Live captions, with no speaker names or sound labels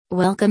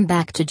Welcome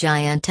back to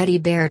Giant Teddy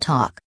Bear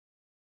Talk.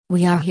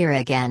 We are here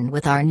again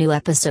with our new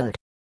episode.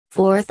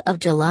 4th of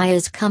July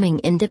is coming.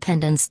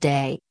 Independence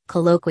Day,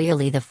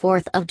 colloquially the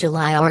 4th of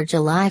July or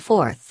July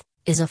 4th,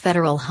 is a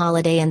federal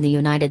holiday in the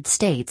United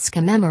States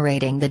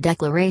commemorating the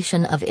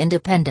Declaration of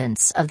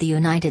Independence of the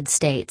United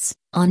States,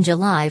 on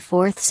July 4,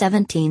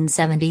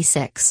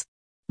 1776.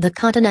 The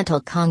Continental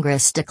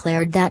Congress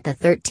declared that the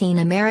 13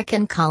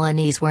 American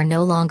colonies were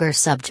no longer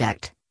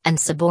subject, and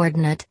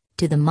subordinate,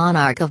 to the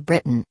monarch of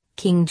Britain,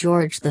 King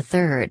George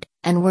III,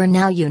 and were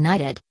now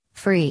united,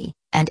 free,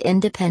 and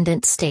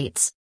independent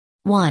states.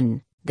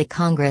 1. The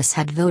Congress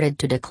had voted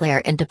to declare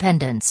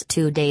independence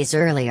 2 days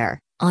earlier,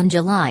 on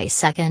July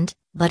 2,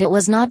 but it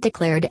was not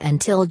declared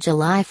until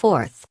July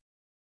 4.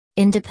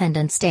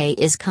 Independence Day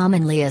is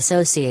commonly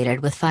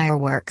associated with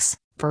fireworks,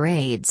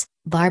 parades,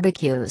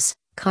 barbecues,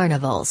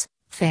 carnivals,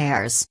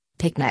 fairs,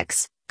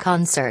 picnics,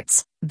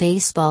 concerts,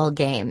 baseball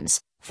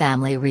games,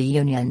 family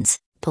reunions,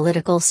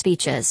 political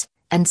speeches,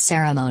 and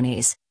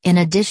ceremonies, in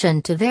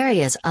addition to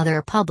various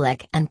other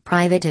public and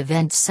private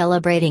events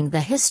celebrating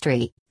the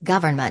history,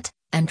 government,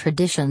 and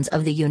traditions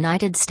of the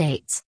United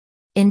States.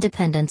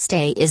 Independence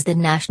Day is the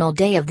National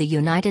Day of the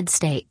United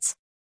States.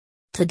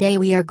 Today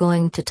we are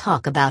going to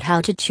talk about how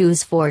to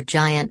choose 4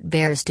 giant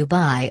bears to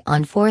buy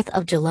on 4th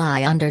of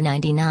July under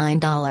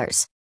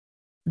 $99.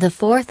 The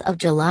 4th of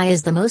July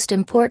is the most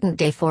important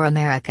day for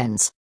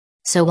Americans.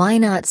 So why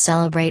not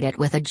celebrate it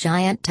with a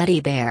giant teddy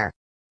bear?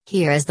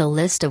 Here is the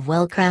list of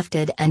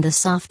well-crafted and the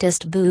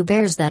softest Boo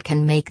Bears that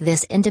can make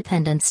this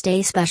Independence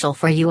Day special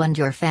for you and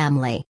your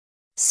family.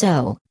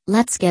 So,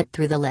 let's get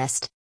through the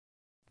list.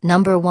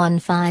 Number 1,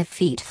 5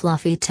 feet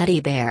fluffy teddy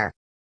bear.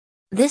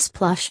 This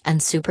plush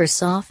and super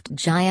soft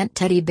giant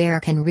teddy bear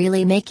can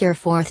really make your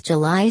 4th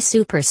July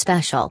super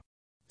special.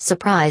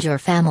 Surprise your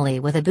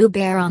family with a Boo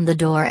Bear on the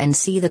door and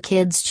see the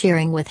kids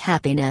cheering with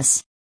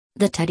happiness.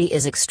 The teddy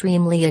is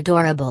extremely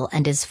adorable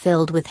and is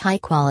filled with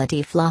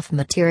high-quality fluff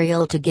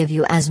material to give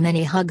you as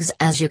many hugs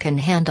as you can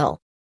handle.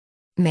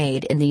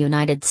 Made in the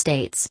United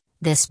States,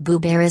 this Boo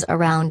Bear is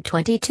around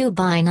 22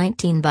 by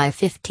 19 by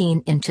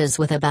 15 inches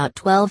with about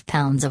 12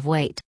 pounds of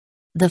weight.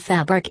 The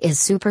fabric is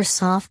super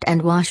soft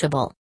and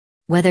washable.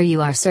 Whether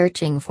you are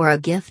searching for a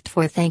gift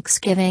for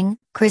Thanksgiving,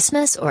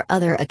 Christmas or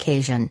other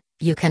occasion,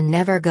 you can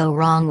never go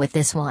wrong with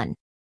this one.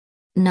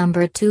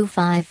 Number 2,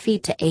 5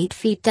 feet to 8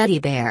 feet teddy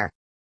bear.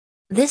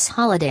 This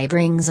holiday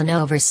brings an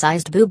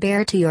oversized Boo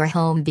Bear to your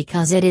home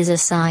because it is a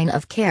sign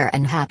of care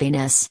and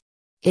happiness.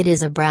 It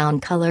is a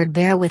brown-colored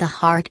bear with a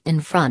heart in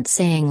front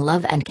saying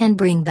love and can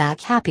bring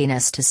back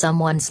happiness to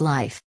someone's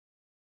life.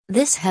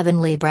 This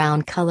heavenly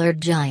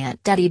brown-colored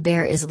giant teddy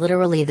bear is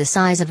literally the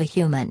size of a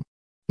human.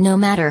 No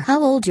matter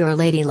how old your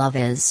lady love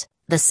is,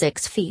 the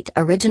 6 feet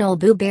original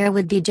Boo Bear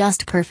would be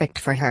just perfect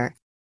for her.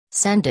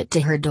 Send it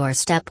to her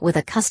doorstep with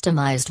a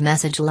customized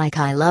message like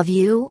 "I love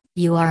you,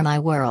 you are my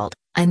world,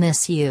 I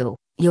miss you,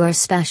 you're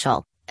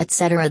special,"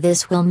 etc.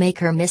 This will make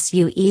her miss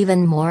you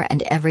even more,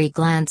 and every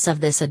glance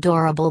of this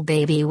adorable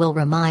baby will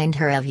remind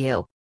her of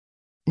you.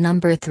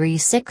 Number 3,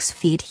 6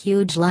 feet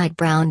huge light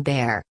brown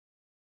bear.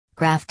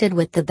 Crafted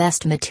with the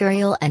best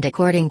material and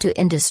according to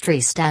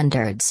industry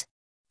standards.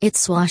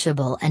 It's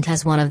washable and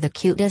has one of the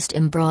cutest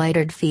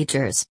embroidered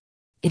features.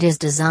 It is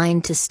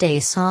designed to stay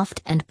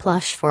soft and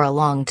plush for a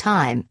long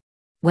time.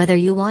 Whether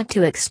you want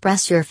to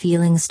express your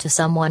feelings to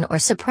someone or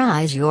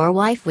surprise your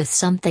wife with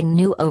something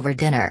new over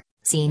dinner,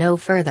 see no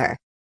further.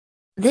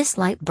 This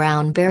light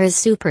brown bear is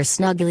super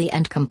snuggly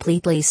and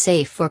completely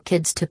safe for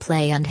kids to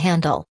play and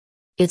handle.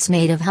 It's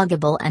made of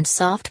huggable and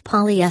soft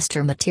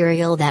polyester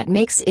material that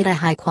makes it a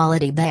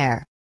high-quality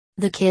bear.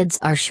 The kids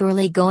are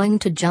surely going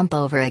to jump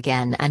over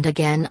again and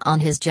again on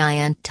his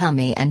giant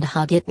tummy and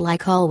hug it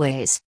like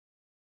always.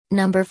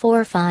 Number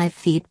 4, 5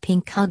 feet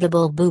pink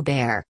huggable Boo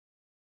Bear.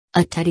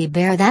 A teddy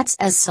bear that's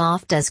as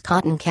soft as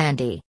cotton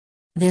candy.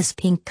 This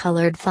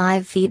pink-colored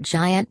 5 feet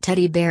giant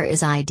teddy bear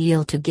is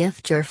ideal to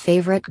gift your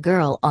favorite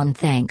girl on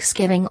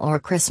Thanksgiving or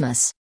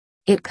Christmas.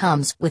 It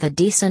comes with a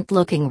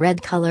decent-looking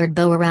red-colored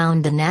bow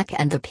around the neck,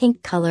 and the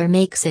pink color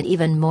makes it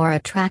even more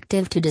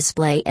attractive to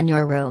display in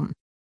your room.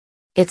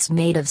 It's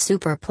made of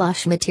super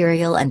plush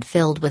material and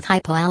filled with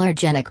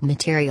hypoallergenic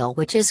material,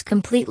 which is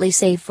completely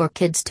safe for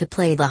kids to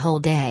play the whole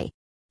day.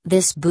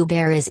 This Boo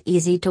Bear is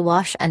easy to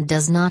wash and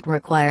does not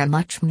require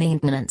much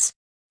maintenance.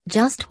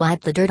 Just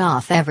wipe the dirt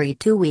off every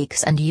 2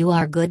 weeks and you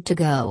are good to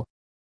go.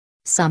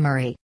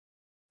 Summary.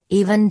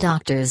 Even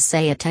doctors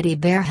say a teddy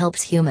bear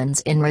helps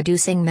humans in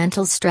reducing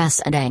mental stress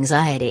and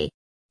anxiety.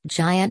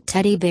 Giant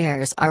teddy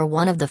bears are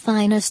one of the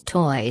finest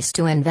toys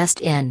to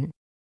invest in.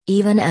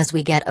 Even as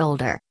we get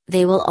older,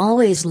 they will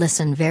always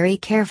listen very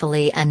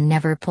carefully and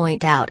never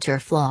point out your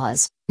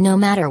flaws, no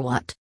matter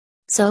what.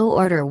 So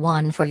order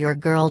one for your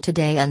girl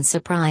today and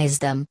surprise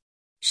them.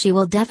 She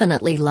will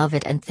definitely love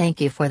it and thank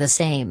you for the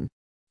same.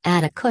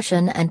 Add a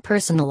cushion and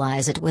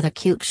personalize it with a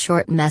cute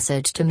short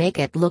message to make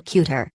it look cuter.